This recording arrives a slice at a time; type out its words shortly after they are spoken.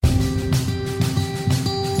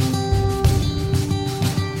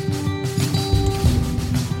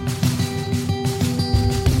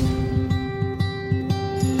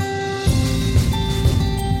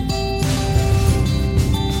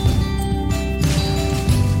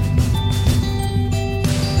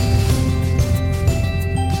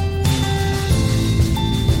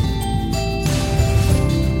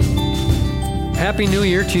Happy New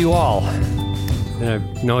Year to you all.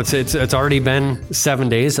 No, it's already been 7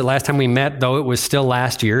 days. The last time we met, though, it was still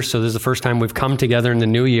last year, so this is the first time we've come together in the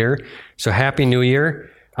new year. So Happy New Year.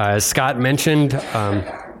 As Scott mentioned,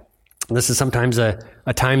 this is sometimes a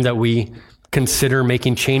time that we consider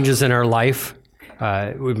making changes in our life.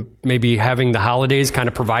 Maybe having the holidays kind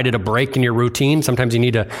of provided a break in your routine. Sometimes you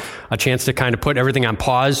need a chance to kind of put everything on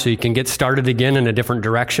pause so you can get started again in a different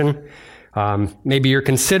direction. Maybe you're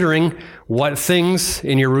considering what things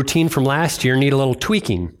in your routine from last year need a little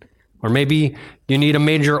tweaking, or maybe you need a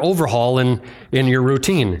major overhaul in your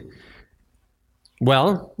routine.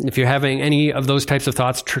 Well, if you're having any of those types of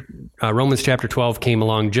thoughts, Romans chapter 12 came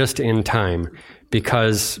along just in time,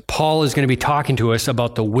 because Paul is going to be talking to us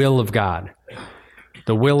about the will of God.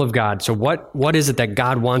 The will of God. So what is it that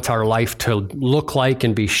God wants our life to look like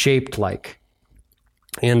and be shaped like?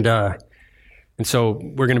 And so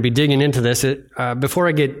we're going to be digging into this. Before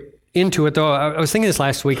I get into it, though, I was thinking this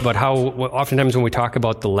last week about how oftentimes when we talk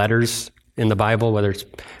about the letters in the Bible, whether it's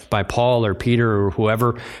by Paul or Peter or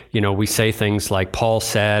whoever, we say things like Paul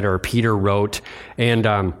said or Peter wrote. And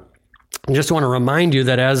I just want to remind you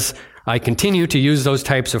that as I continue to use those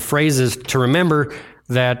types of phrases, to remember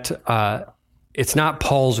that it's not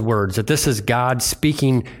Paul's words, that this is God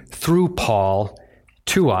speaking through Paul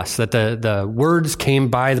to us, that the words came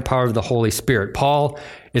by the power of the Holy Spirit. Paul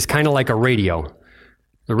is kind of like a radio.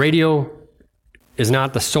 The radio is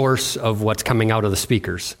not the source of what's coming out of the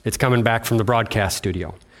speakers. It's coming back from the broadcast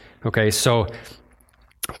studio. Okay, so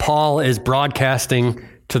Paul is broadcasting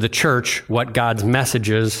to the church what God's message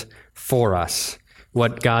is for us,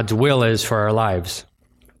 what God's will is for our lives.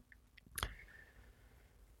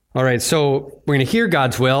 All right, so we're going to hear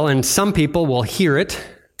God's will, and some people will hear it,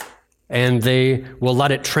 and they will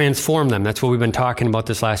let it transform them. That's what we've been talking about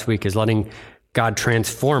this last week, is letting God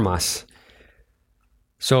transform us.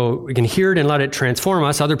 So we can hear it and let it transform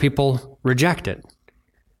us. Other people reject it.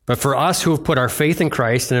 But for us who have put our faith in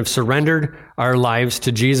Christ and have surrendered our lives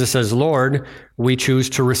to Jesus as Lord, we choose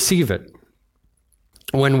to receive it.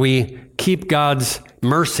 When we keep God's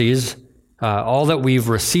mercies, all that we've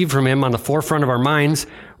received from Him on the forefront of our minds,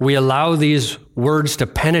 we allow these words to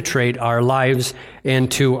penetrate our lives and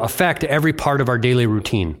to affect every part of our daily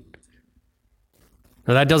routine.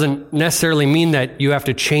 Now, that doesn't necessarily mean that you have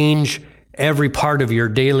to change every part of your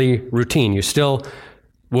daily routine. You still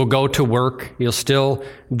will go to work. You'll still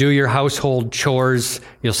do your household chores.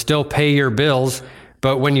 You'll still pay your bills.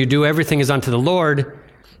 But when you do everything as unto the Lord,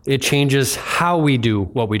 it changes how we do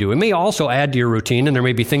what we do. It may also add to your routine, and there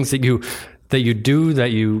may be things that you do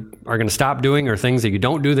that you are going to stop doing, or things that you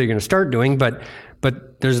don't do that you're going to start doing. But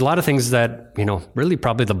there's a lot of things that, really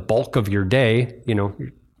probably the bulk of your day,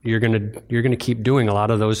 you're going to keep doing a lot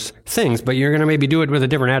of those things, but you're going to maybe do it with a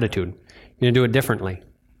different attitude. You're going to do it differently.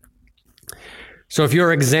 So if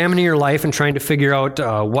you're examining your life and trying to figure out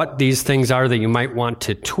what these things are that you might want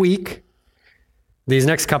to tweak, these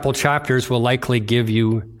next couple chapters will likely give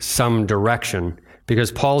you some direction,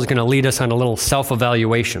 because Paul's going to lead us on a little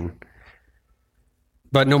self-evaluation.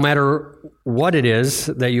 But no matter what it is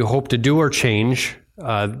that you hope to do or change,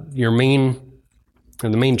 the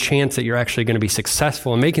main chance that you're actually going to be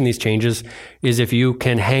successful in making these changes is if you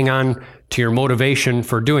can hang on to your motivation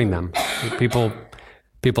for doing them. People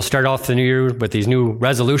start off the new year with these new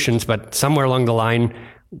resolutions, but somewhere along the line,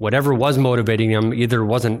 whatever was motivating them either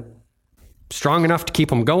wasn't strong enough to keep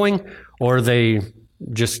them going, or they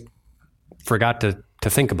just forgot to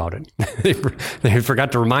think about it. They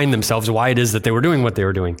forgot to remind themselves why it is that they were doing what they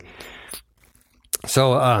were doing.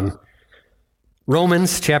 So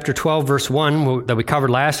Romans chapter 12, verse 1, that we covered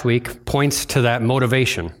last week, points to that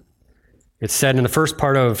motivation. It said in the first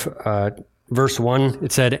part of verse 1,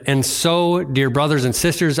 it said, "And so, dear brothers and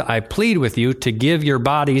sisters, I plead with you to give your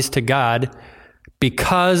bodies to God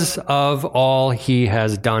because of all He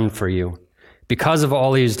has done for you." Because of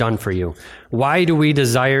all He has done for you. Why do we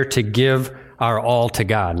desire to give our all to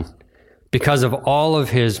God? Because of all of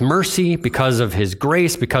His mercy, because of His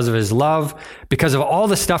grace, because of His love, because of all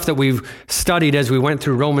the stuff that we've studied as we went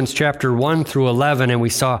through Romans chapter 1 through 11, and we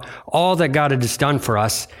saw all that God has done for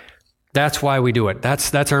us. That's why we do it.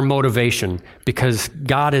 That's our motivation. Because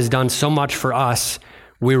God has done so much for us,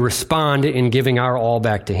 we respond in giving our all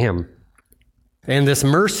back to Him. And this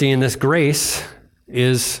mercy and this grace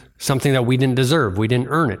is something that we didn't deserve. We didn't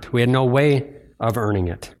earn it. We had no way of earning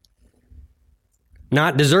it.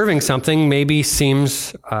 Not deserving something maybe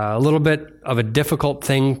seems a little bit of a difficult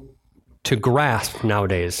thing to grasp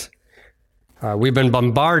nowadays. We've been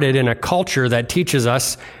bombarded in a culture that teaches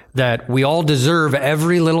us that we all deserve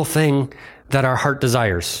every little thing that our heart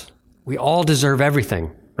desires. We all deserve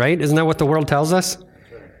everything, right? Isn't that what the world tells us?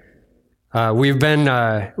 We've been,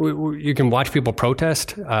 you can watch people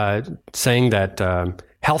protest saying that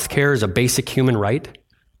healthcare is a basic human right,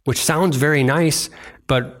 which sounds very nice,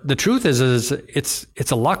 but the truth is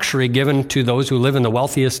it's a luxury given to those who live in the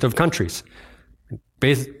wealthiest of countries.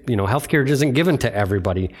 Healthcare isn't given to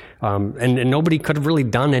everybody, and nobody could have really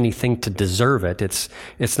done anything to deserve it.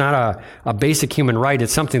 It's not a basic human right.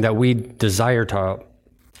 It's something that we desire to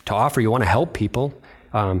offer. You want to help people,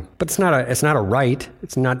 but it's not a right.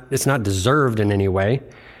 It's not deserved in any way.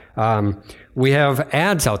 We have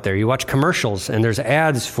ads out there. You watch commercials, and there's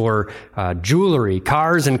ads for jewelry,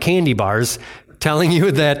 cars, and candy bars, telling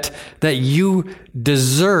you that you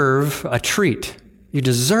deserve a treat. You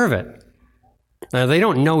deserve it. They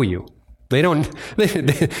don't know you. They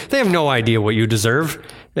have no idea what you deserve.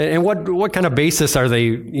 And what kind of basis are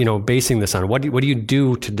they, basing this on? What do you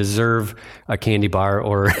do to deserve a candy bar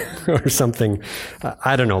or something?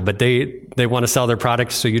 I don't know, but they want to sell their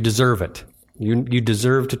products, so you deserve it. You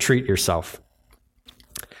deserve to treat yourself.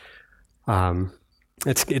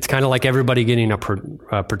 It's kind of like everybody getting a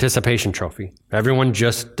participation trophy. Everyone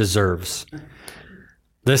just deserves.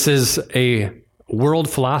 This is a world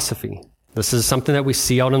philosophy. This is something that we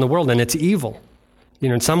see out in the world, and it's evil.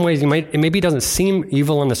 In some ways, it maybe doesn't seem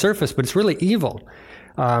evil on the surface, but it's really evil.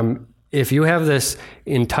 If you have this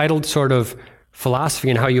entitled sort of philosophy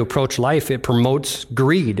in how you approach life, it promotes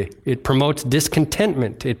greed. It promotes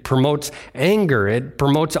discontentment. It promotes anger. It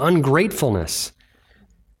promotes ungratefulness.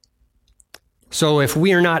 So if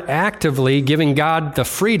we are not actively giving God the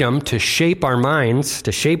freedom to shape our minds,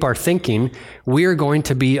 to shape our thinking, we are going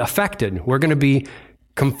to be affected. We're going to be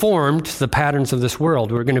conformed to the patterns of this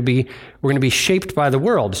world. We're going to be shaped by the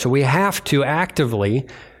world. So we have to actively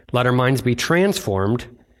let our minds be transformed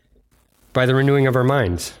by the renewing of our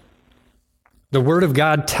minds. The Word of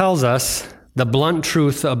God tells us the blunt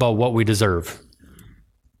truth about what we deserve.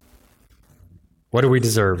 What do we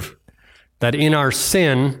deserve? That in our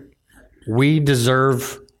sin, we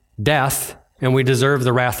deserve death and we deserve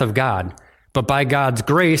the wrath of God. But by God's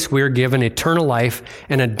grace, we are given eternal life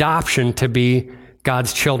and adoption to be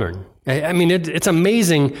God's children. I mean, it's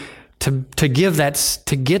amazing to get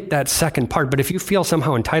that second part, but if you feel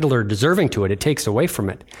somehow entitled or deserving to it, it takes away from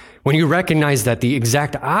it. When you recognize that the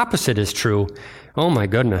exact opposite is true, oh my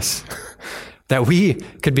goodness, that we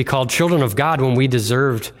could be called children of God when we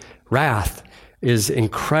deserved wrath is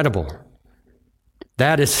incredible.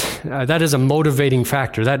 That is a motivating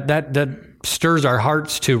factor. That stirs our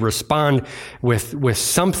hearts to respond with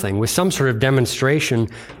some sort of demonstration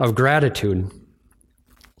of gratitude.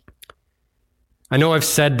 I know I've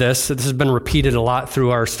said this. This has been repeated a lot through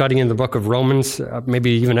our study in the book of Romans.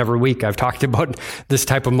 Maybe even every week I've talked about this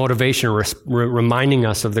type of motivation, reminding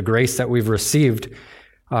us of the grace that we've received.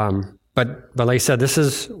 But like I said, this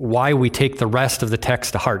is why we take the rest of the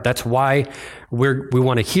text to heart. That's why we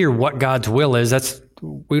want to hear what God's will is.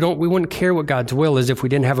 We wouldn't care what God's will is if we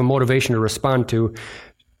didn't have a motivation to respond to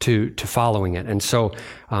following it. And so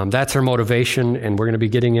that's our motivation, and we're going to be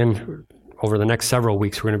getting in over the next several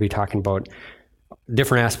weeks. We're going to be talking about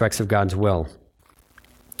different aspects of God's will.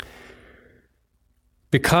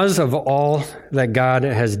 Because of all that God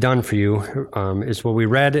has done for you, is what we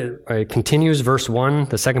read. It continues verse 1,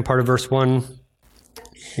 the second part of verse 1,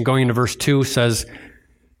 and going into verse 2 says,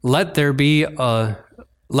 let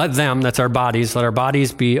them, that's our bodies, let our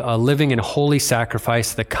bodies be a living and holy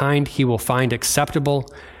sacrifice, the kind he will find acceptable.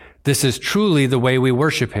 This is truly the way we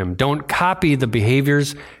worship him. Don't copy the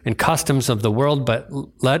behaviors and customs of the world, but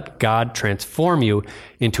let God transform you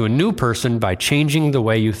into a new person by changing the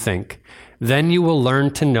way you think. Then you will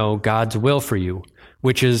learn to know God's will for you,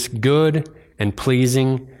 which is good and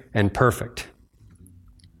pleasing and perfect.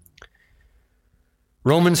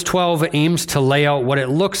 Romans 12 aims to lay out what it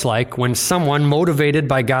looks like when someone motivated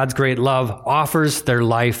by God's great love offers their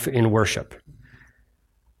life in worship,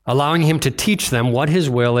 allowing him to teach them what his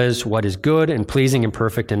will is, what is good and pleasing and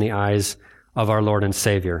perfect in the eyes of our Lord and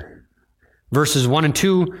Savior. Verses 1 and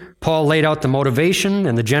 2, Paul laid out the motivation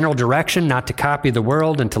and the general direction not to copy the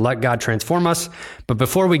world and to let God transform us. But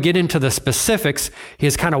before we get into the specifics, he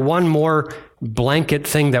has kind of one more blanket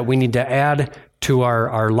thing that we need to add to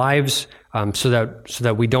our lives so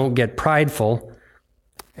that we don't get prideful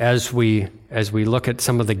as we look at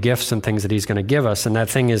some of the gifts and things that he's going to give us. And that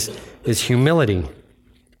thing is humility.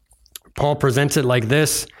 Paul presents it like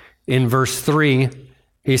this in verse 3.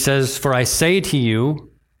 He says, For I say,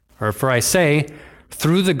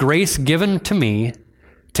 through the grace given to me,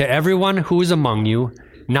 to everyone who is among you,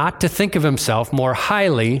 not to think of himself more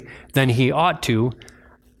highly than he ought to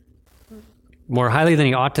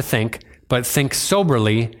think, but think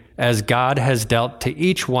soberly, as God has dealt to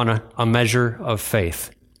each one a measure of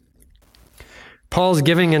faith. Paul's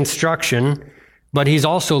giving instruction, but he's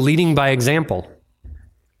also leading by example.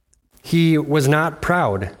 He was not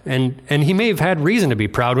proud, and he may have had reason to be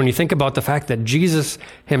proud when you think about the fact that Jesus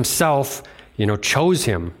himself, chose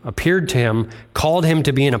him, appeared to him, called him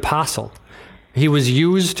to be an apostle. He was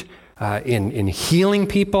used in healing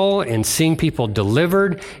people and seeing people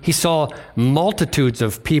delivered. He saw multitudes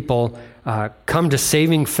of people come to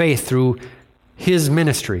saving faith through his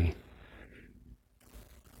ministry.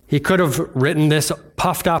 He could have written this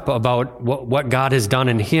puffed up about what God has done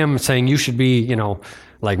in him, saying you should be,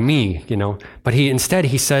 like me, But instead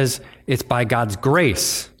he says it's by God's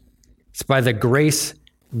grace. It's by the grace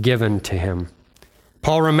given to him.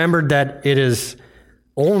 Paul remembered that it is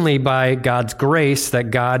only by God's grace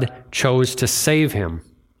that God chose to save him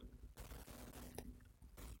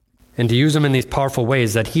and to use him in these powerful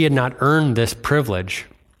ways, that he had not earned this privilege.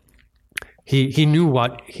 He knew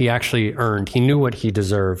what he actually earned. He knew what he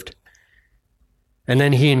deserved. And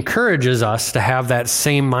then he encourages us to have that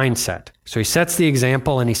same mindset. So he sets the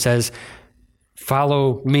example and he says,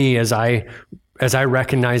 follow me as I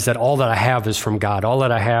recognize that all that I have is from God. All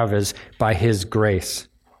that I have is by his grace.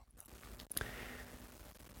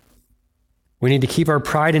 We need to keep our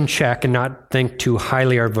pride in check and not think too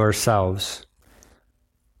highly of ourselves.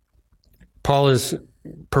 Paul is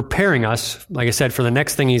preparing us, like I said, for the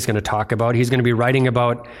next thing he's going to talk about. He's going to be writing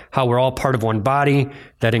about how we're all part of one body,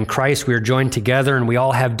 that in Christ we are joined together and we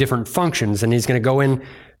all have different functions. And he's going to go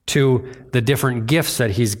into the different gifts that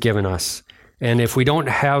he's given us. And if we don't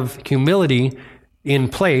have humility in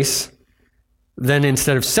place, then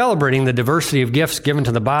instead of celebrating the diversity of gifts given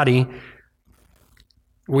to the body,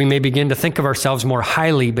 we may begin to think of ourselves more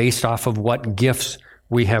highly based off of what gifts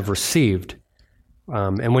we have received.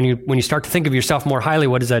 And when you start to think of yourself more highly,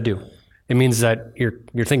 what does that do? It means that you're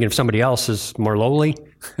thinking of somebody else as more lowly.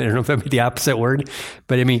 I don't know if that'd be the opposite word,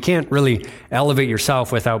 but you can't really elevate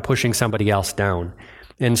yourself without pushing somebody else down.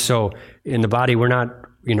 And so in the body, we're not,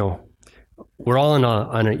 we're all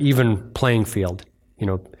on an even playing field.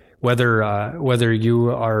 Whether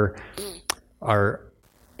you are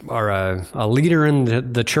a leader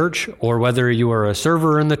in the church, or whether you are a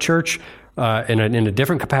server in the church, in a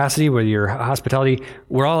different capacity, whether you're hospitality,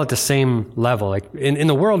 we're all at the same level. Like in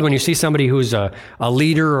the world, when you see somebody who's a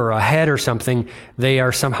leader or a head or something, they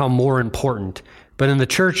are somehow more important. But in the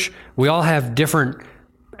church, we all have different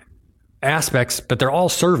aspects, but they're all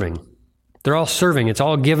serving. They're all serving. It's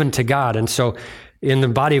all given to God. And so in the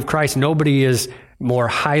body of Christ, nobody is more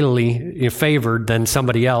highly favored than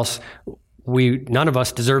somebody else. None of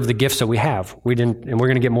us deserve the gifts that we have. We didn't, and we're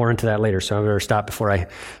going to get more into that later, so I better stop before I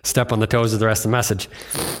step on the toes of the rest of the message.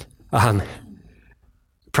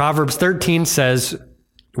 Proverbs 13 says,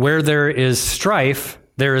 where there is strife,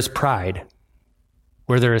 there is pride.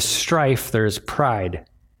 Where there is strife, there is pride.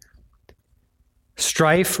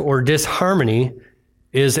 Strife or disharmony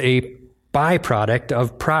is a byproduct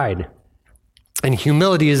of pride, and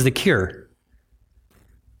humility is the cure.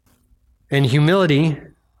 And humility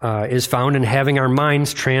is found in having our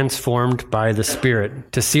minds transformed by the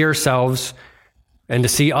Spirit, to see ourselves and to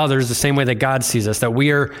see others the same way that God sees us, that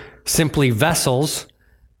we are simply vessels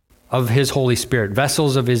of his Holy Spirit,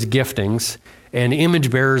 vessels of his giftings, and image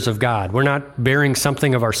bearers of God. We're not bearing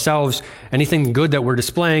something of ourselves. Anything good that we're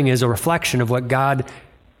displaying is a reflection of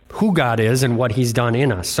who God is and what he's done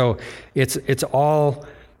in us. So it's all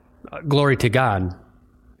glory to God.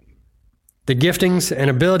 The giftings and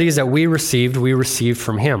abilities that we received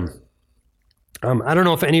from him. I don't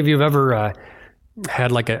know if any of you have ever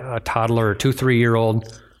had like a toddler or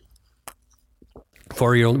 2-3-year-old,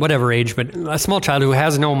 4-year-old, whatever age, but a small child who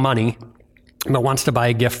has no money but wants to buy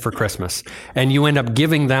a gift for Christmas. And you end up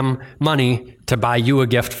giving them money to buy you a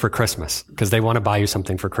gift for Christmas because they want to buy you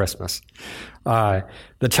something for Christmas. The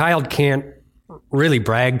child can't really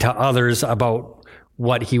brag to others about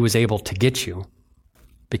what he was able to get you,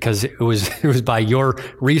 because it was by your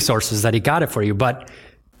resources that he got it for you. But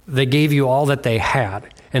they gave you all that they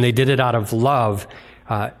had, and they did it out of love.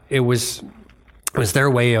 It was their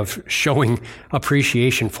way of showing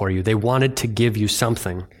appreciation for you. They wanted to give you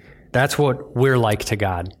something. That's what we're like to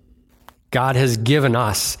God. God has given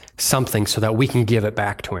us something so that we can give it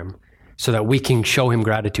back to him, so that we can show him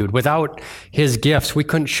gratitude. Without his gifts, we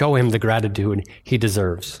couldn't show him the gratitude he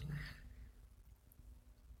deserves.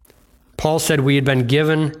 Paul said we had been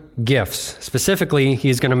given gifts. Specifically,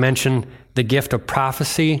 he's going to mention the gift of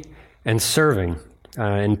prophecy and serving,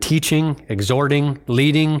 and teaching, exhorting,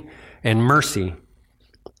 leading, and mercy.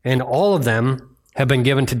 And all of them have been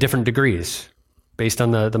given to different degrees based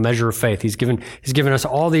on the measure of faith. He's given us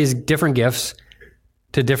all these different gifts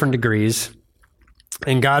to different degrees.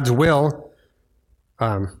 And God's will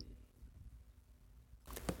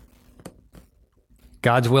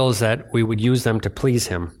God's will is that we would use them to please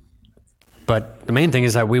him. But the main thing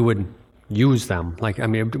is that we would use them.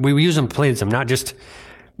 We use them to please him,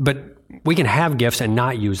 but we can have gifts and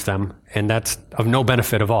not use them, and that's of no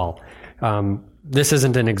benefit of all. This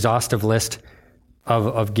isn't an exhaustive list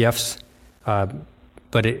of gifts,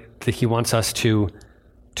 but he wants us to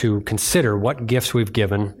consider what gifts we've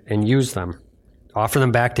given and use them. Offer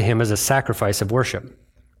them back to him as a sacrifice of worship.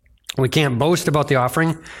 We can't boast about the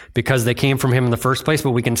offering because they came from him in the first place,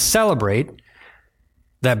 but we can celebrate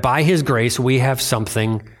that by his grace we have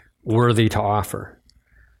something worthy to offer.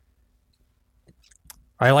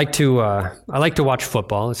 I like to watch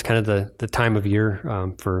football. It's kind of the time of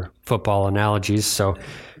year for football analogies. So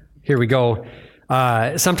here we go.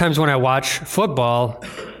 Sometimes when I watch football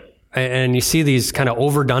and you see these kind of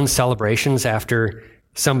overdone celebrations after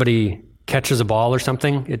somebody catches a ball or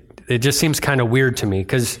something, it just seems kind of weird to me,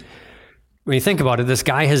 because when you think about it, this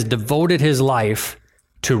guy has devoted his life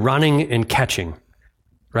to running and catching,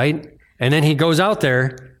 right? And then he goes out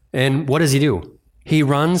there and what does he do? He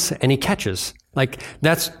runs and he catches.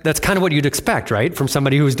 That's kind of what you'd expect, right? From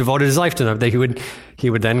somebody who's devoted his life to them, that he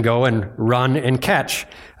would then go and run and catch,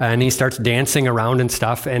 and he starts dancing around and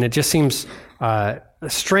stuff. And it just seems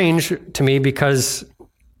strange to me because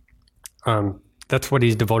that's what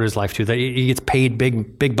he's devoted his life to. That he gets paid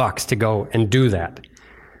big bucks to go and do that.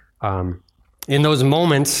 In those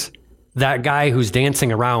moments, that guy who's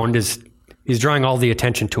dancing around he's drawing all the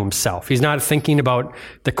attention to himself. He's not thinking about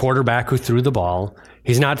the quarterback who threw the ball.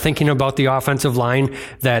 He's not thinking about the offensive line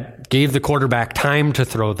that gave the quarterback time to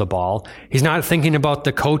throw the ball. He's not thinking about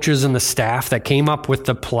the coaches and the staff that came up with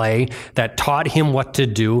the play, that taught him what to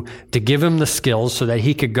do, to give him the skills so that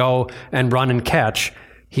he could go and run and catch.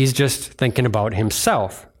 He's just thinking about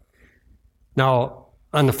himself. Now,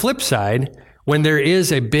 on the flip side, when there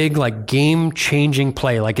is a big game-changing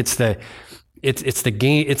play, it's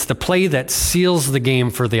the play that seals the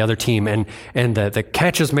game for the other team, and the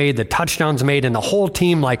catch is made, the touchdown's made, and the whole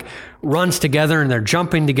team runs together and they're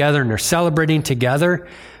jumping together and they're celebrating together.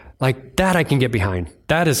 That I can get behind.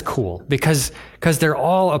 That is cool because they're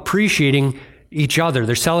all appreciating each other.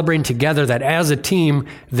 They're celebrating together that as a team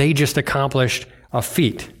they just accomplished a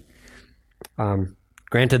feat.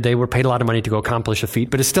 Granted, they were paid a lot of money to go accomplish a feat,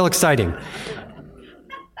 but it's still exciting.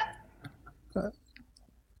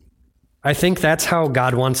 I think that's how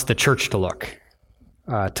God wants the church to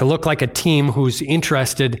look like a team who's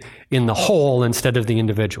interested in the whole instead of the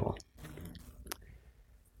individual.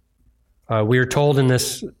 We are told in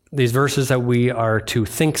these verses that we are to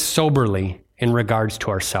think soberly in regards to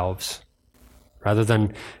ourselves, rather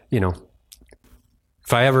than,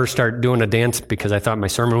 if I ever start doing a dance because I thought my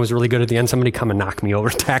sermon was really good at the end, somebody come and knock me over,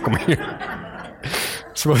 tackle me.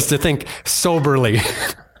 I'm supposed to think soberly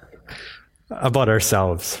about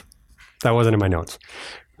ourselves. That wasn't in my notes.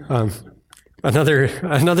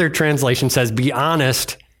 Another translation says, be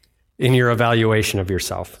honest in your evaluation of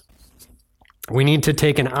yourself. We need to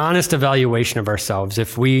take an honest evaluation of ourselves.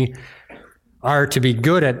 If we are to be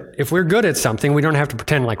if we're good at something, we don't have to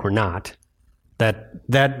pretend like we're not.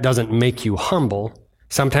 That doesn't make you humble.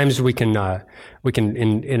 Sometimes we can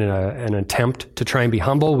in an attempt to try and be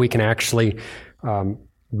humble, we can actually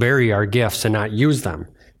bury our gifts and not use them.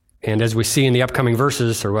 And as we see in the upcoming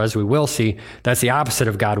verses, or as we will see, that's the opposite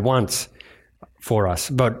of God wants for us.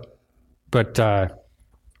 But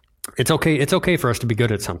it's okay. It's okay for us to be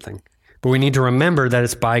good at something. But we need to remember that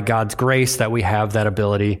it's by God's grace that we have that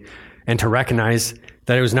ability, and to recognize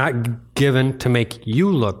that it was not given to make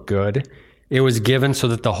you look good. It was given so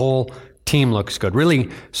that the whole team looks good,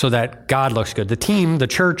 really so that God looks good. The team, the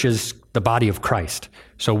church, is the body of Christ.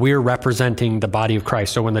 So we're representing the body of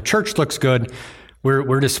Christ. So when the church looks good,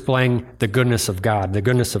 we're displaying the goodness of God, the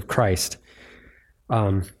goodness of Christ.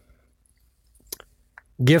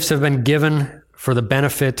 Gifts have been given for the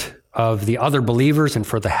benefit of the other believers and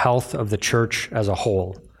for the health of the church as a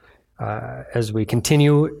whole. As we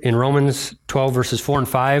continue in Romans 12, verses 4 and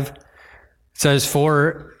 5, it says,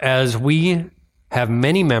 "For as we have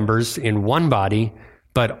many members in one body,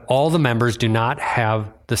 but all the members do not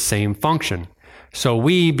have the same function. So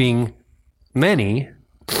we, being many,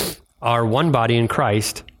 are one body in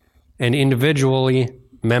Christ, and individually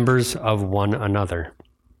members of one another."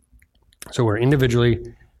 So we're individually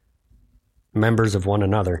members of one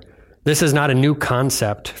another. This is not a new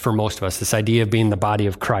concept for most of us, this idea of being the body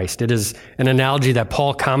of Christ. It is an analogy that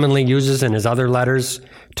Paul commonly uses in his other letters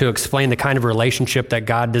to explain the kind of relationship that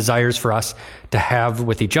God desires for us to have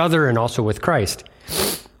with each other and also with Christ.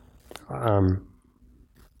 1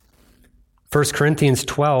 Corinthians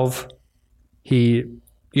 12, he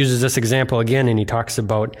uses this example again, and he talks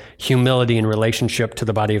about humility in relationship to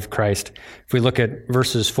the body of Christ. If we look at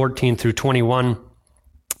verses 14 through 21,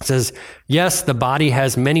 it says, yes, the body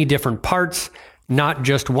has many different parts, not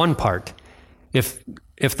just one part. If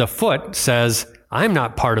the foot says, I'm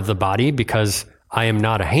not part of the body because I am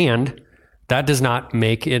not a hand, that does not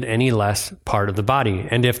make it any less part of the body.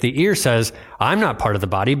 And if the ear says, I'm not part of the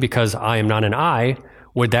body because I am not an eye,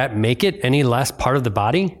 would that make it any less part of the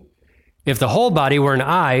body? If the whole body were an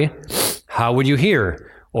eye, how would you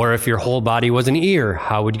hear? Or if your whole body was an ear,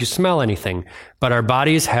 how would you smell anything? But our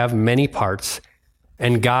bodies have many parts,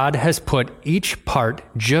 and God has put each part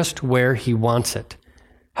just where he wants it.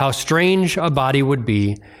 How strange a body would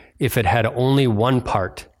be if it had only one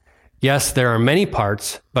part. Yes, there are many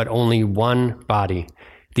parts, but only one body.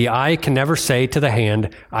 The eye can never say to the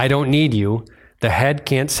hand, I don't need you. The head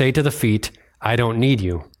can't say to the feet, I don't need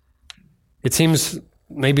you. It seems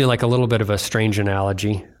maybe like a little bit of a strange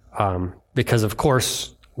analogy, because of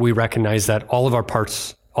course we recognize that all the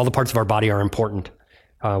parts of our body are important.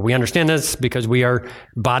 We understand this because we are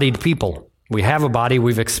bodied people. We have a body.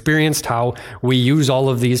 We've experienced how we use all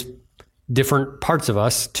of these different parts of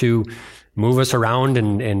us to move us around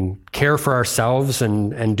and care for ourselves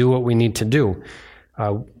and do what we need to do.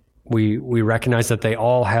 We recognize that they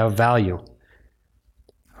all have value.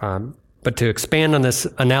 But to expand on this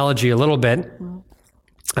analogy a little bit,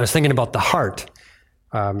 I was thinking about the heart.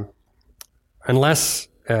 Unless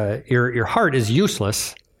your heart is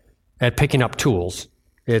useless at picking up tools.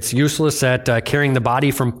 It's useless at carrying the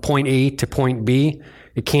body from point A to point B.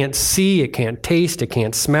 It can't see, it can't taste, it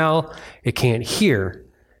can't smell, it can't hear.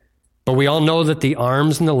 But we all know that the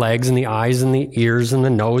arms and the legs and the eyes and the ears and the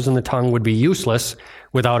nose and the tongue would be useless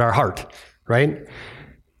without our heart, right?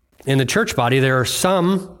 In the church body, there are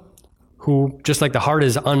some who, just like the heart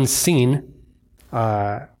is unseen,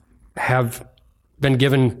 have been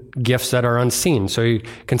given gifts that are unseen. So you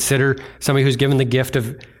consider somebody who's given the gift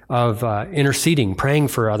of interceding, praying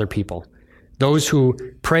for other people. Those who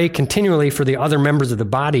pray continually for the other members of the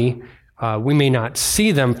body, we may not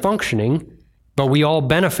see them functioning, but we all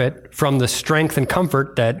benefit from the strength and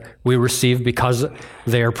comfort that we receive because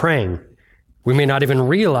they are praying. We may not even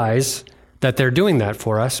realize that they're doing that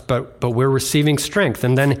for us, but we're receiving strength.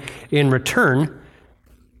 And then in return,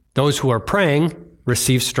 those who are praying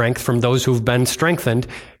receive strength from those who've been strengthened,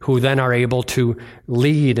 who then are able to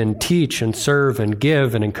lead and teach and serve and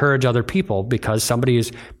give and encourage other people because somebody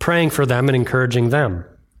is praying for them and encouraging them.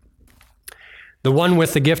 The one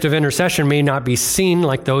with the gift of intercession may not be seen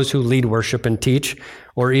like those who lead worship and teach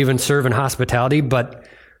or even serve in hospitality, but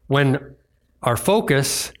when our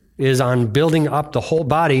focus is on building up the whole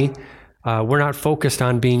body, we're not focused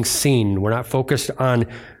on being seen. We're not focused on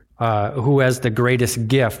who has the greatest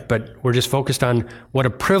gift, but we're just focused on what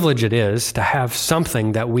a privilege it is to have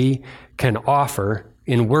something that we can offer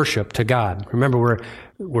in worship to God. Remember,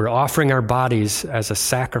 we're offering our bodies as a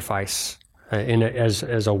sacrifice,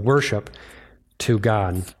 as a worship to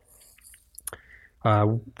God.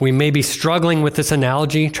 We may be struggling with this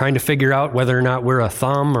analogy, trying to figure out whether or not we're a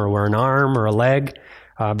thumb or we're an arm or a leg.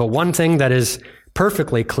 But one thing that is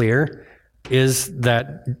perfectly clear is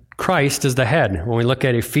that Christ is the head. When we look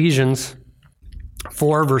at Ephesians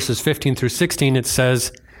 4, verses 15 through 16, it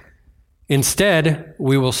says, "Instead,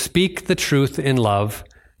 we will speak the truth in love,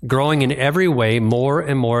 growing in every way more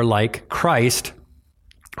and more like Christ,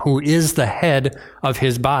 who is the head of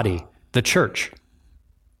his body, the church.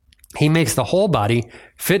 He makes the whole body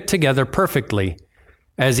fit together perfectly.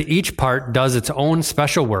 As each part does its own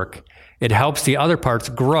special work, it helps the other parts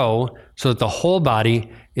grow so that the whole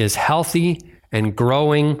body is healthy and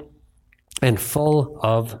growing and full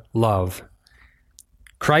of love."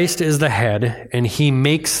 Christ is the head, and he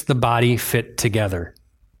makes the body fit together.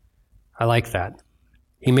 I like that.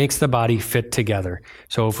 He makes the body fit together.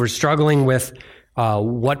 So if we're struggling with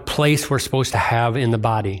what place we're supposed to have in the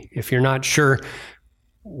body, if you're not sure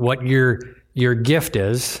what your gift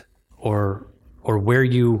is, or where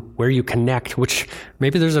you connect, which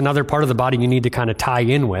maybe there's another part of the body you need to kind of tie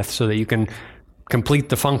in with so that you can complete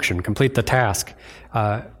the function, complete the task.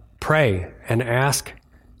 Pray and ask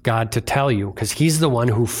God to tell you, because he's the one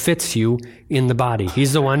who fits you in the body.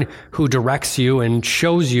 He's the one who directs you and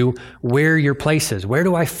shows you where your place is. Where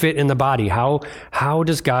do I fit in the body? How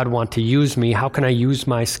does God want to use me? How can I use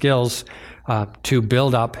my skills to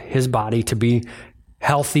build up his body to be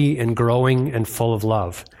healthy and growing and full of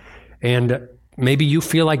love? And maybe you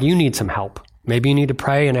feel like you need some help. Maybe you need to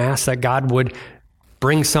pray and ask that God would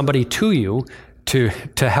bring somebody to you to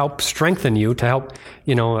help strengthen you, to help,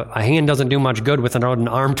 a hand doesn't do much good without an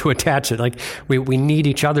arm to attach it. Like we need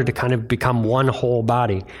each other to kind of become one whole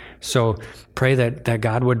body. So pray that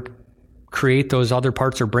God would create those other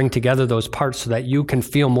parts or bring together those parts so that you can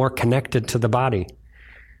feel more connected to the body.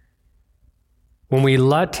 When we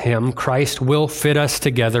let him, Christ will fit us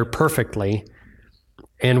together perfectly.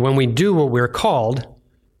 And when we do what we're called,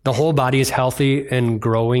 the whole body is healthy and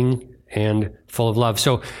growing and full of love.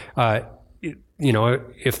 So,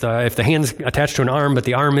 if the hand's attached to an arm, but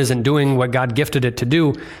the arm isn't doing what God gifted it to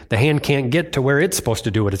do, the hand can't get to where it's supposed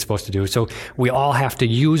to do what it's supposed to do. So we all have to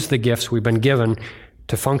use the gifts we've been given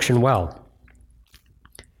to function well.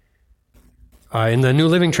 In the New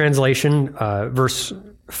Living Translation, verse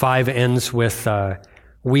 5 ends with,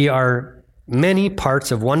 we are many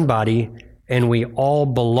parts of one body, and we all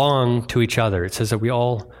belong to each other. It says that we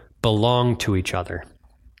all belong to each other.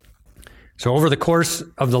 So over the course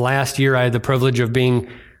of the last year, I had the privilege of being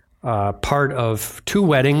part of 2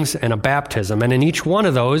 weddings and a baptism. And in each one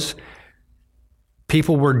of those,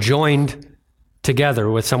 people were joined together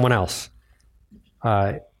with someone else.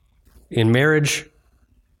 In marriage,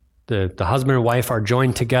 the husband and wife are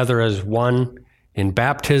joined together as one. In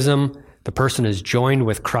baptism, the person is joined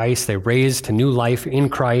with Christ. They raised to new life in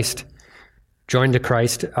Christ, joined to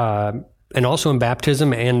Christ. And also in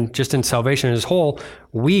baptism and just in salvation as a whole,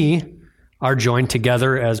 we are joined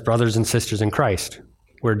together as brothers and sisters in Christ.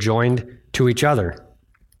 We're joined to each other.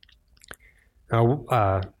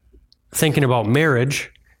 Now, thinking about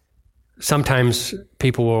marriage, sometimes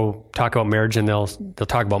people will talk about marriage and they'll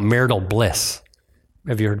talk about marital bliss.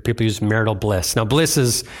 Have you heard people use marital bliss? Now, bliss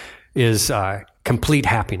is complete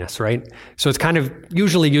happiness, right? So it's kind of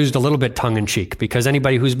usually used a little bit tongue-in-cheek because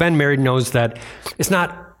anybody who's been married knows that it's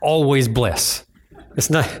not always bliss. It's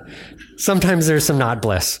not. Sometimes there's some not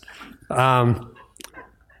bliss.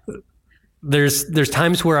 There's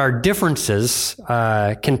times where our differences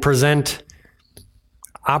can present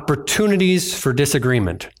opportunities for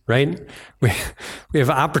disagreement, right? We have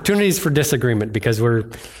opportunities for disagreement because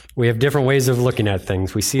we have different ways of looking at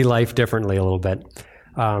things. We see life differently a little bit.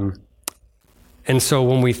 And so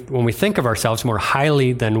when we think of ourselves more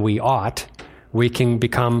highly than we ought, we can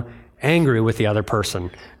become angry with the other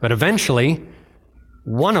person. But eventually,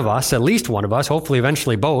 one of us, at least one of us, hopefully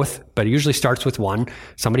eventually both, but it usually starts with one,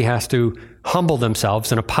 somebody has to humble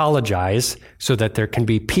themselves and apologize so that there can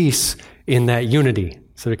be peace in that unity,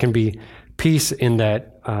 so there can be peace in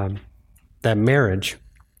that marriage.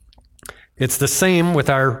 It's the same with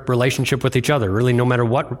our relationship with each other. Really, no matter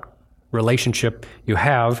what relationship you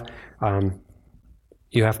have to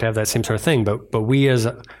have that same sort of thing. But we as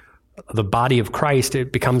the body of Christ,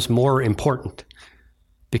 it becomes more important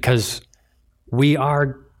because we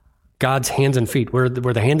are God's hands and feet. We're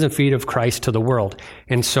the hands and feet of Christ to the world.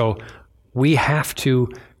 And so we have to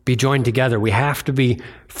be joined together. We have to be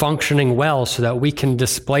functioning well so that we can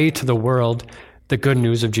display to the world the good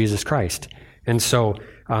news of Jesus Christ. And so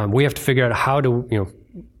we have to figure out how to,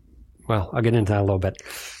 I'll get into that a little bit.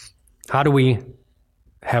 How do we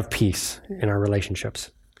have peace in our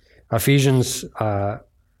relationships? Ephesians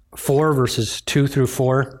 4, verses 2 through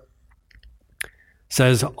 4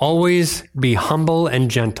 says, always be humble and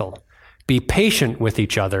gentle. Be patient with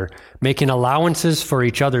each other, making allowances for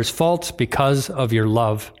each other's faults because of your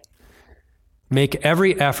love. Make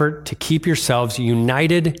every effort to keep yourselves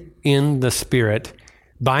united in the Spirit,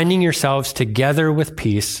 binding yourselves together with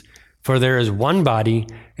peace, for there is one body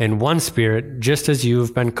and one Spirit, just as you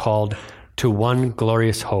have been called to one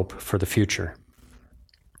glorious hope for the future.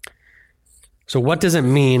 So what does it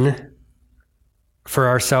mean for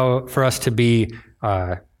us to be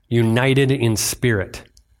united in spirit?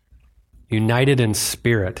 United in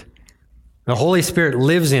spirit. The Holy Spirit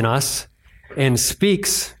lives in us and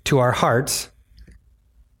speaks to our hearts.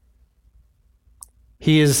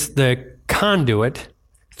 He is the conduit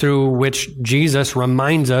through which Jesus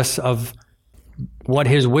reminds us of what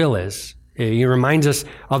his will is. He reminds us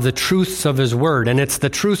of the truths of his word, and it's the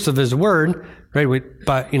truths of his word, right?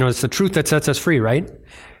 It's the truth that sets us free, right?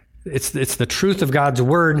 It's the truth of God's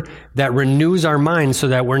word that renews our minds so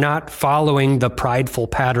that we're not following the prideful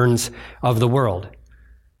patterns of the world.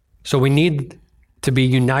 So we need to be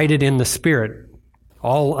united in the Spirit,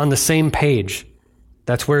 all on the same page.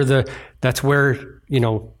 That's where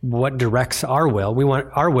what directs our will. We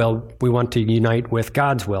want to unite with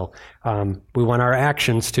God's will. We want our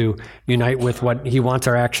actions to unite with what he wants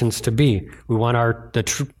our actions to be. We want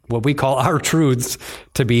what we call our truths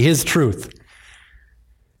to be his truth.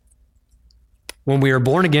 When we are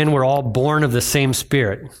born again, we're all born of the same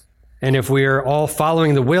Spirit. And if we are all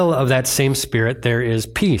following the will of that same Spirit, there is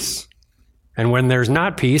peace. And when there's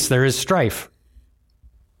not peace, there is strife.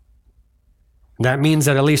 That means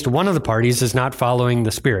that at least one of the parties is not following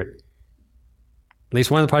the Spirit. At least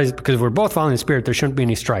one of the parties, because if we're both following the Spirit, there shouldn't be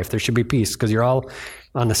any strife. There should be peace because you're all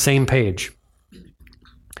on the same page.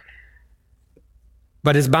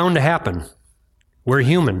 But it's bound to happen. We're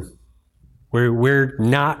human. We're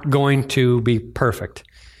not going to be perfect.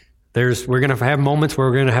 We're going to have moments where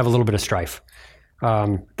we're going to have a little bit of strife.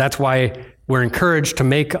 That's why we're encouraged to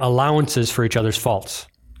make allowances for each other's faults,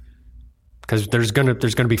 because there's going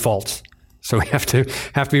to be faults. So we have to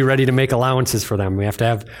be ready to make allowances for them. We have to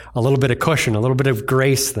have a little bit of cushion, a little bit of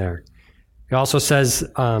grace there. It also says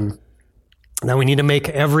that we need to make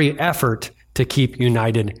every effort to keep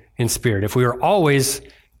united in spirit. If we were always,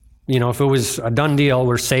 if it was a done deal,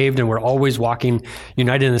 we're saved and we're always walking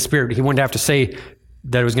united in the Spirit, he wouldn't have to say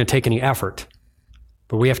that it was going to take any effort.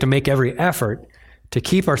 But we have to make every effort to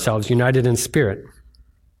keep ourselves united in spirit.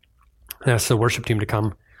 That's the worship team to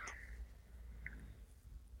come.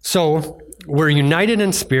 So we're united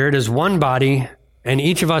in spirit as one body, and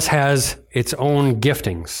each of us has its own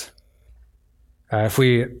giftings. If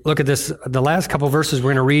we look at this, the last couple of verses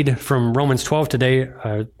we're going to read from Romans 12 today,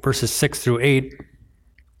 verses 6 through 8.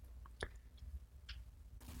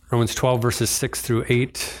 Romans 12, verses 6 through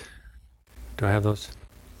 8. Do I have those?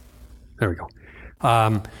 There we go.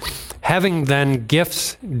 Having then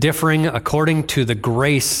gifts differing according to the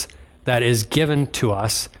grace that is given to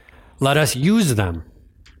us, let us use them.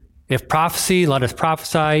 If prophecy, let us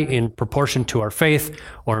prophesy in proportion to our faith,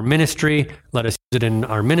 or ministry, let us use it in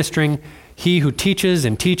our ministering. He who teaches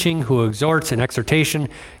in teaching, who exhorts in exhortation,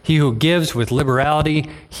 he who gives with liberality,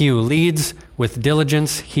 he who leads with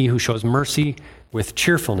diligence, he who shows mercy with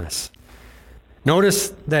cheerfulness.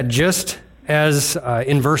 Notice that just as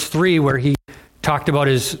in verse 3, where he talked about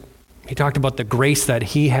the grace that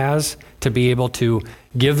he has to be able to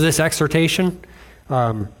give this exhortation,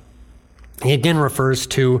 he again refers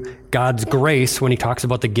to God's grace when he talks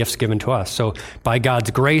about the gifts given to us. So by God's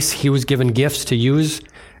grace, he was given gifts to use,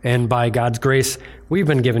 and by God's grace, we've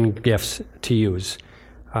been given gifts to use.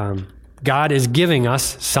 God is giving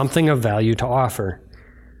us something of value to offer.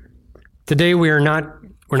 Today, we're not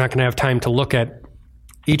going to have time to look at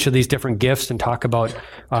each of these different gifts and talk about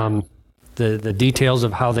the details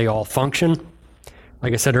of how they all function.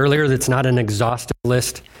 Like I said earlier, it's not an exhaustive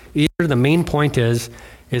list either. The main point is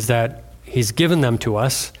that he's given them to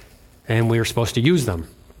us, and we are supposed to use them.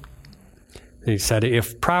 He said,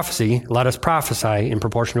 if prophecy, let us prophesy in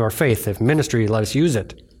proportion to our faith. If ministry, let us use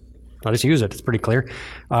it. Let us use it. It's pretty clear.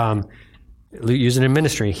 Use it in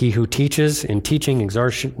ministry. He who teaches in teaching,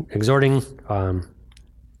 exhorting,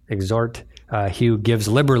 he who gives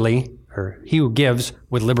liberally, or he who gives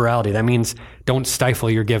with liberality. That means don't stifle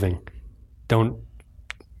your giving. Don't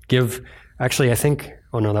give. Actually, I think,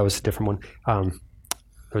 that was a different one.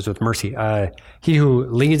 It was with mercy. He who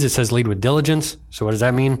leads, it says lead with diligence. So what does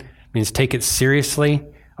that mean? It means take it seriously,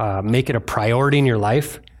 make it a priority in your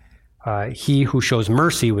life. He who shows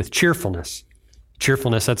mercy with cheerfulness.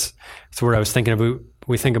 Cheerfulness, that's the word I was thinking of.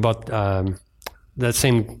 We think about that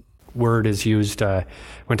same word is used when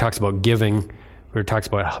it talks about giving, where it talks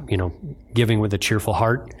about, giving with a cheerful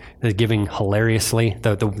heart, giving hilariously.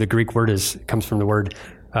 The Greek word comes from the word,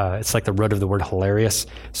 it's like the root of the word hilarious.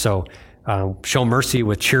 So show mercy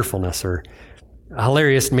with cheerfulness, or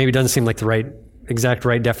hilarious maybe doesn't seem like the exact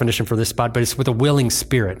right definition for this spot, but it's with a willing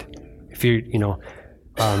spirit. If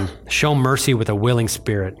show mercy with a willing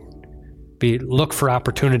spirit. Look for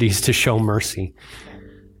opportunities to show mercy.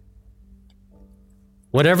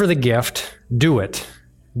 Whatever the gift, do it.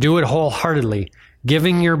 Do it wholeheartedly,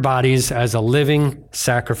 giving your bodies as a living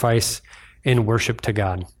sacrifice in worship to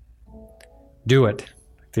God. Do it.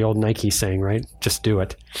 The old Nike saying, right? Just do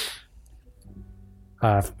it.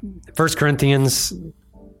 1 Corinthians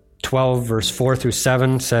 12, verse 4 through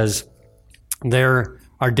 7 says, there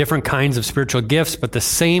are different kinds of spiritual gifts, but the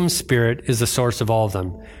same Spirit is the source of all of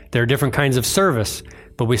them. There are different kinds of service,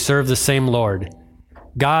 but we serve the same Lord.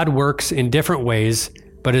 God works in different ways,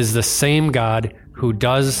 but is the same God who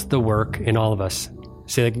does the work in all of us.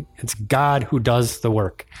 See, it's God who does the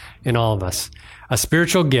work in all of us. A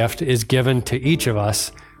spiritual gift is given to each of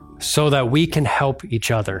us so that we can help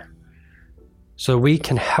each other. So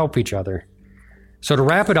to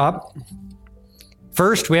wrap it up,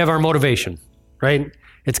 first we have our motivation, right?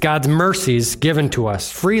 It's God's mercies given to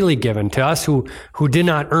us, freely given to us who did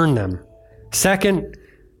not earn them. Second,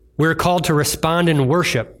 we're called to respond in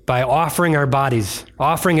worship by offering our bodies,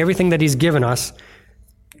 offering everything that he's given us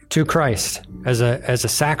to Christ as a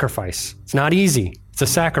sacrifice. It's not easy. It's a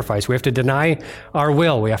sacrifice. We have to deny our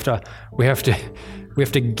will. We have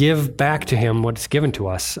to give back to him what's given to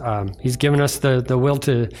us. He's given us the will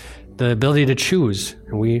the ability to choose.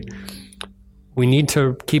 And we need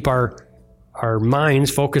to keep our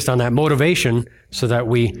minds focused on that motivation so that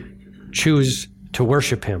we choose to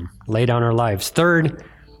worship him, lay down our lives. Third,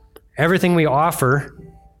 everything we offer,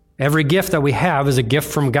 every gift that we have is a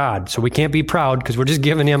gift from God. So we can't be proud because we're just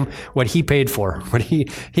giving him what he paid for, what he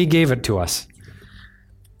gave it to us.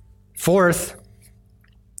 Fourth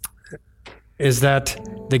is that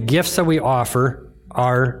the gifts that we offer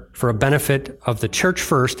are for a benefit of the church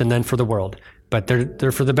first and then for the world. But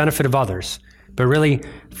they're for the benefit of others. But really,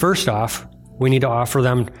 first off, we need to offer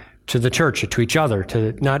them to the church, to each other.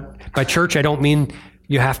 By church, I don't mean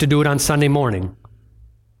you have to do it on Sunday morning.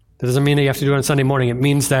 That doesn't mean that you have to do it on Sunday morning. It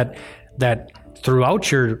means that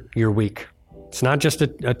throughout your week, it's not just a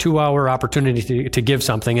 2-hour opportunity to give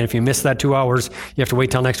something, and if you miss that 2 hours, you have to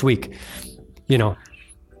wait till next week.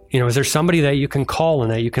 Is there somebody that you can call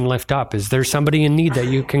and that you can lift up? Is there somebody in need that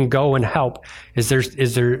you can go and help? Is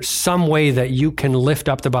there some way that you can lift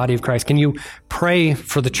up the body of Christ? Can you pray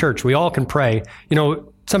for the church? We all can pray.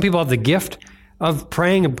 Some people have the gift of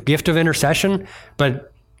praying, a gift of intercession,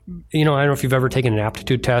 but I don't know if you've ever taken an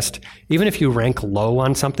aptitude test. Even if you rank low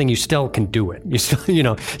on something, you still can do it. You still,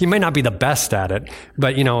 you might not be the best at it,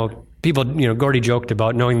 but people, Gordy joked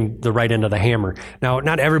about knowing the right end of the hammer. Now,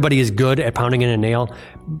 not everybody is good at pounding in a nail,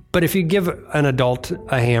 but if you give an adult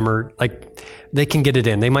a hammer, they can get it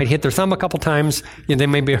in. They might hit their thumb a couple times. They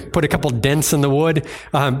maybe put a couple dents in the wood,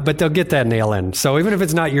 but they'll get that nail in. So even if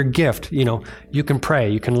it's not your gift, you can pray.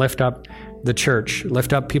 You can lift up the church,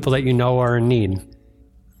 lift up people that you know are in need.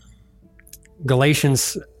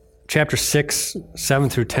 Galatians chapter 6, 7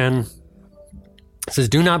 through 10 says,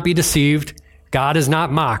 "Do not be deceived. God is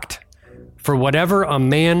not mocked. For whatever a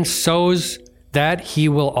man sows, that he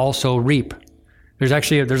will also reap." There's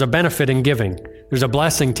a benefit in giving. There's a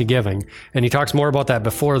blessing to giving. And he talks more about that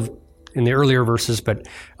before in the earlier verses, but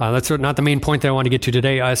that's not the main point that I want to get to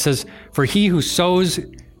today. It says, "For he who sows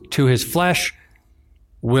to his flesh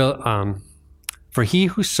will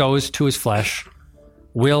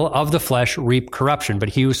of the flesh reap corruption, but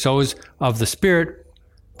he who sows of the Spirit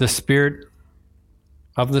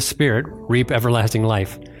of the Spirit reap everlasting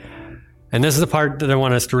life." And this is the part that I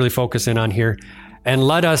want us to really focus in on here. "And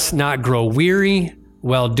let us not grow weary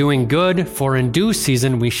while doing good, for in due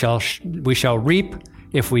season we shall reap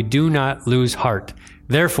if we do not lose heart.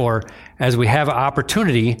 Therefore, as we have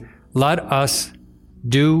opportunity, let us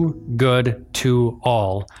do good to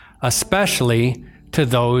all, especially to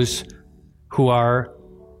those who are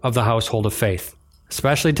of the household of faith."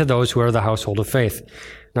 Especially to those who are the household of faith.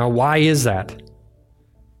 Now, why is that?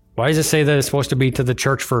 Why does it say that it's supposed to be to the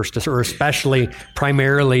church first, or especially,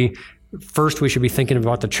 primarily, first we should be thinking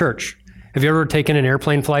about the church? Have you ever taken an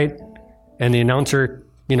airplane flight and the announcer,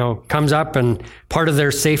 comes up, and part of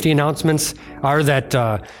their safety announcements are that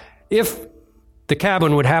if the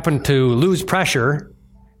cabin would happen to lose pressure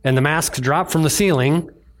and the masks drop from the ceiling,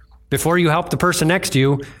 before you help the person next to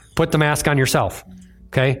you, put the mask on yourself.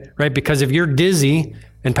 Okay, right? Because if you're dizzy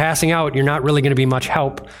and passing out, you're not really going to be much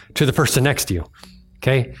help to the person next to you.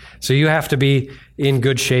 Okay, so you have to be in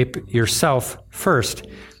good shape yourself first.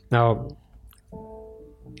 Now,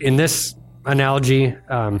 in this analogy,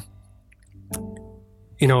 like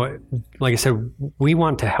I said, we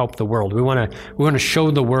want to help the world. We want to show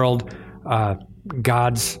the world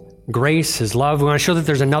God's grace, his love. We want to show that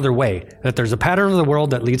there's another way, that there's a pattern of the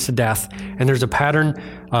world that leads to death, and there's a pattern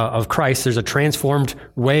of Christ. There's a transformed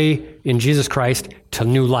way in Jesus Christ to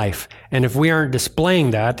new life. And if we aren't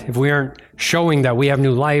displaying that, if we aren't showing that we have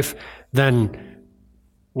new life, then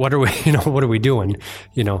what are we doing?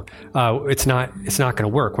 It's not going to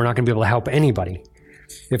work. We're not going to be able to help anybody.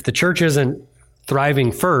 If the church isn't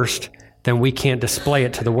thriving first, then we can't display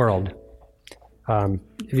it to the world.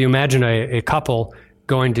 If you imagine a couple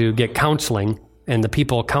going to get counseling and the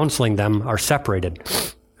people counseling them are separated.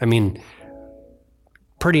 I mean,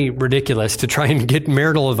 pretty ridiculous to try and get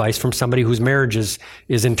marital advice from somebody whose marriage is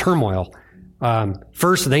in turmoil.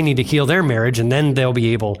 First, they need to heal their marriage, and then they'll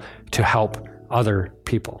be able to help other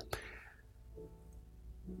people.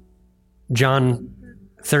 John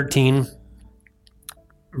 13,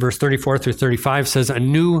 verse 34 through 35 says, "A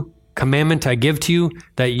new commandment I give to you,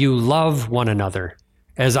 that you love one another,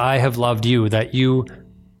 as I have loved you, that you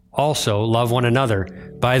also love one another.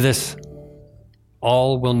 By this,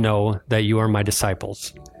 all will know that you are my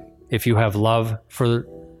disciples, if you have love for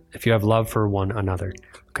one another."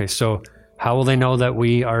 Okay, so how will they know that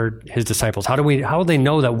we are his disciples? How will they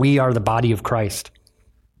know that we are the body of Christ?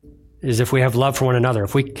 Is if we have love for one another.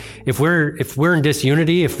 If we're in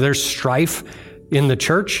disunity, if there's strife in the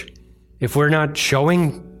church, if we're not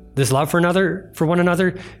showing this love for one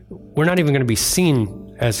another, we're not even going to be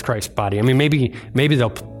seen as Christ's body. I mean, maybe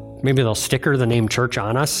they'll maybe they'll sticker the name church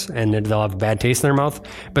on us and they'll have a bad taste in their mouth,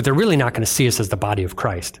 but they're really not going to see us as the body of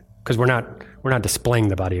Christ, because we're not displaying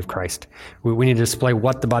the body of Christ. We need to display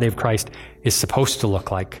what the body of Christ is supposed to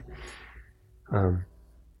look like.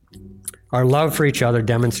 Our love for each other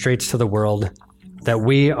demonstrates to the world that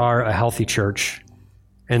we are a healthy church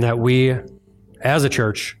and that we, as a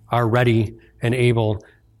church, are ready and able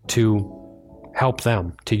to help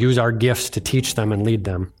them, to use our gifts to teach them and lead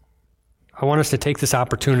them. I want us to take this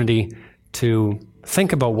opportunity to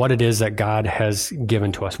think about what it is that God has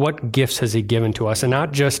given to us. What gifts has he given to us? And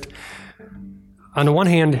not just, on the one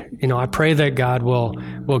hand, I pray that God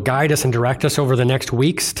will guide us and direct us over the next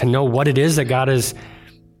weeks to know what it is that God has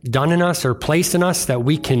done in us or placed in us, that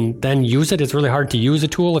we can then use it. It's really hard to use a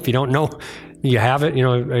tool if you don't know you have it.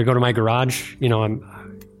 I go to my garage,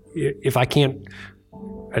 if I can't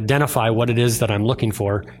identify what it is that I'm looking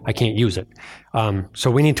for, I can't use it. So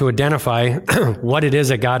we need to identify what it is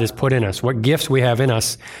that God has put in us, what gifts we have in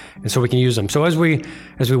us, and so we can use them. So as we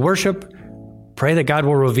worship, pray that God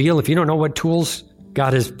will reveal. If you don't know what tools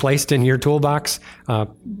God has placed in your toolbox,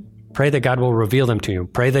 pray that God will reveal them to you.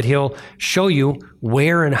 Pray that he'll show you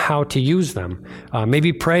where and how to use them.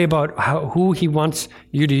 Maybe pray about who he wants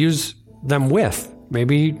you to use them with.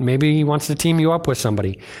 Maybe he wants to team you up with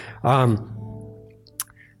somebody.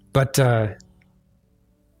 But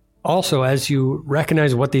also, as you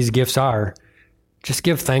recognize what these gifts are, just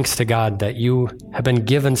give thanks to God that you have been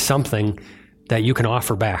given something that you can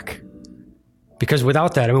offer back. Because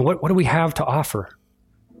without that, what do we have to offer?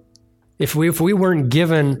 If we weren't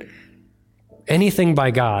given anything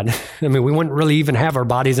by God, we wouldn't really even have our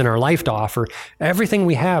bodies and our life to offer. Everything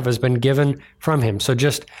we have has been given from him. So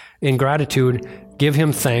just in gratitude, give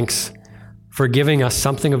him thanks for giving us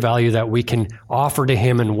something of value that we can offer to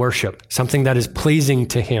him and worship, something that is pleasing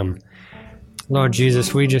to him. Lord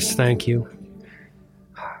Jesus, we just thank you.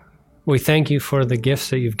 We thank you for the gifts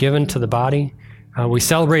that you've given to the body. We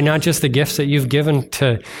celebrate not just the gifts that you've given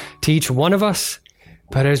to each one of us,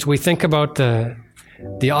 but as we think about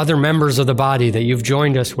the other members of the body that you've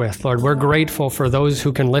joined us with, Lord, we're grateful for those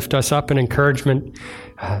who can lift us up in encouragement,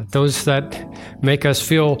 those that make us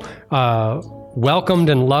feel welcomed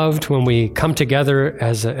and loved when we come together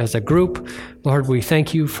as a group. Lord, we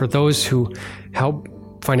thank you for those who help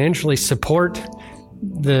financially support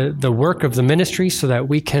the work of the ministry so that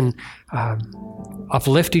we can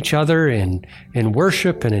uplift each other in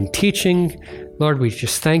worship and in teaching. Lord, we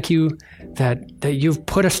just thank you that you've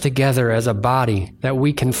put us together as a body, that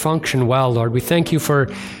we can function well, Lord. We thank you for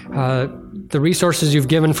the resources you've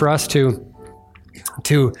given for us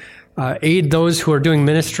to aid those who are doing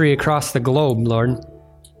ministry across the globe, Lord.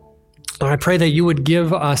 Lord, I pray that you would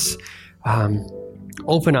give us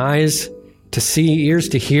open eyes to see, ears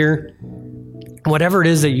to hear, whatever it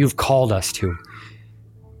is that you've called us to.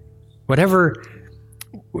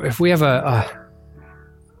 If we have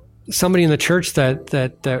somebody in the church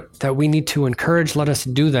that we need to encourage, let us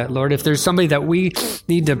do that, Lord. If there's somebody that we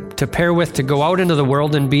need to pair with to go out into the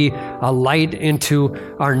world and be a light into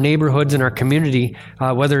our neighborhoods and our community,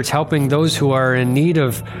 whether it's helping those who are in need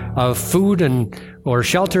of food or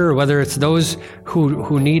shelter, or whether it's those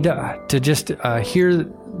who need to just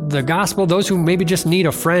hear the gospel, those who maybe just need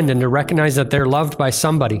a friend and to recognize that they're loved by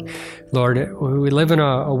somebody. Lord, we live in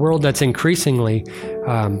a world that's increasingly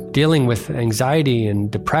dealing with anxiety and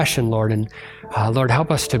depression, Lord. And Lord,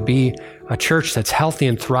 help us to be a church that's healthy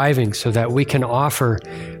and thriving so that we can offer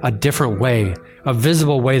a different way, a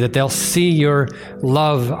visible way, that they'll see your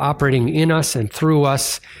love operating in us and through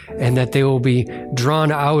us, and that they will be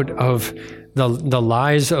drawn out of the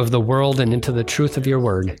lies of the world and into the truth of your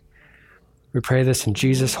word. We pray this in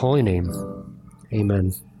Jesus' holy name.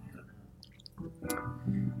 Amen.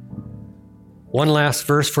 One last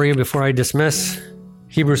verse for you before I dismiss.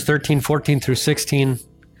 Hebrews 13:14 through 16.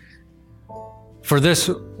 For this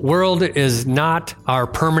world is not our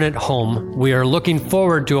permanent home. We are looking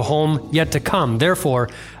forward to a home yet to come. Therefore,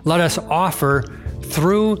 let us offer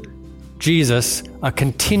through Jesus a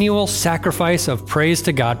continual sacrifice of praise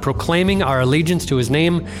to God, proclaiming our allegiance to his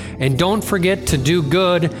name. And don't forget to do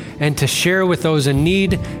good and to share with those in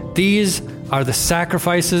need. These are the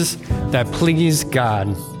sacrifices that please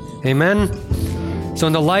God. Amen. So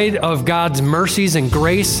in the light of God's mercies and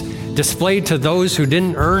grace displayed to those who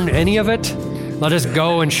didn't earn any of it, let us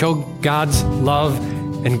go and show God's love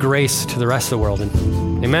and grace to the rest of the world.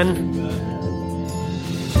 Amen.